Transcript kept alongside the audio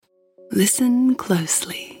Listen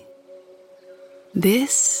closely.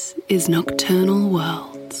 This is Nocturnal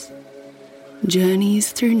Worlds,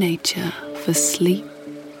 journeys through nature for sleep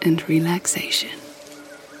and relaxation.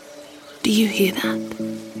 Do you hear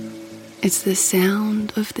that? It's the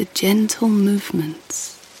sound of the gentle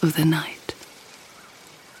movements of the night.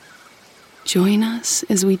 Join us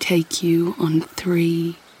as we take you on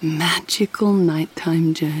 3 magical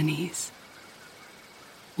nighttime journeys.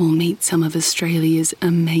 We'll meet some of Australia's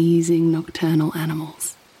amazing nocturnal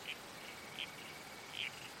animals.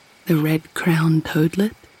 The red-crowned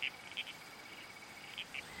toadlet,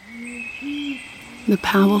 the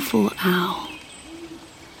powerful owl,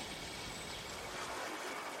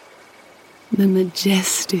 the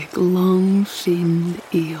majestic long-finned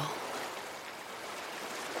eel,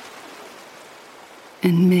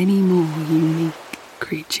 and many more unique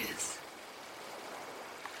creatures.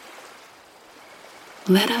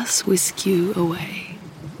 Let us whisk you away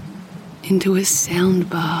into a sound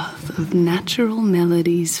bath of natural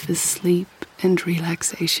melodies for sleep and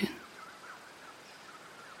relaxation.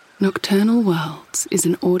 Nocturnal Worlds is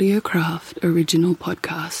an Audiocraft original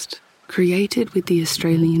podcast created with the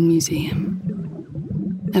Australian Museum.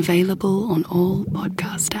 Available on all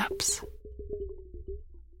podcast apps.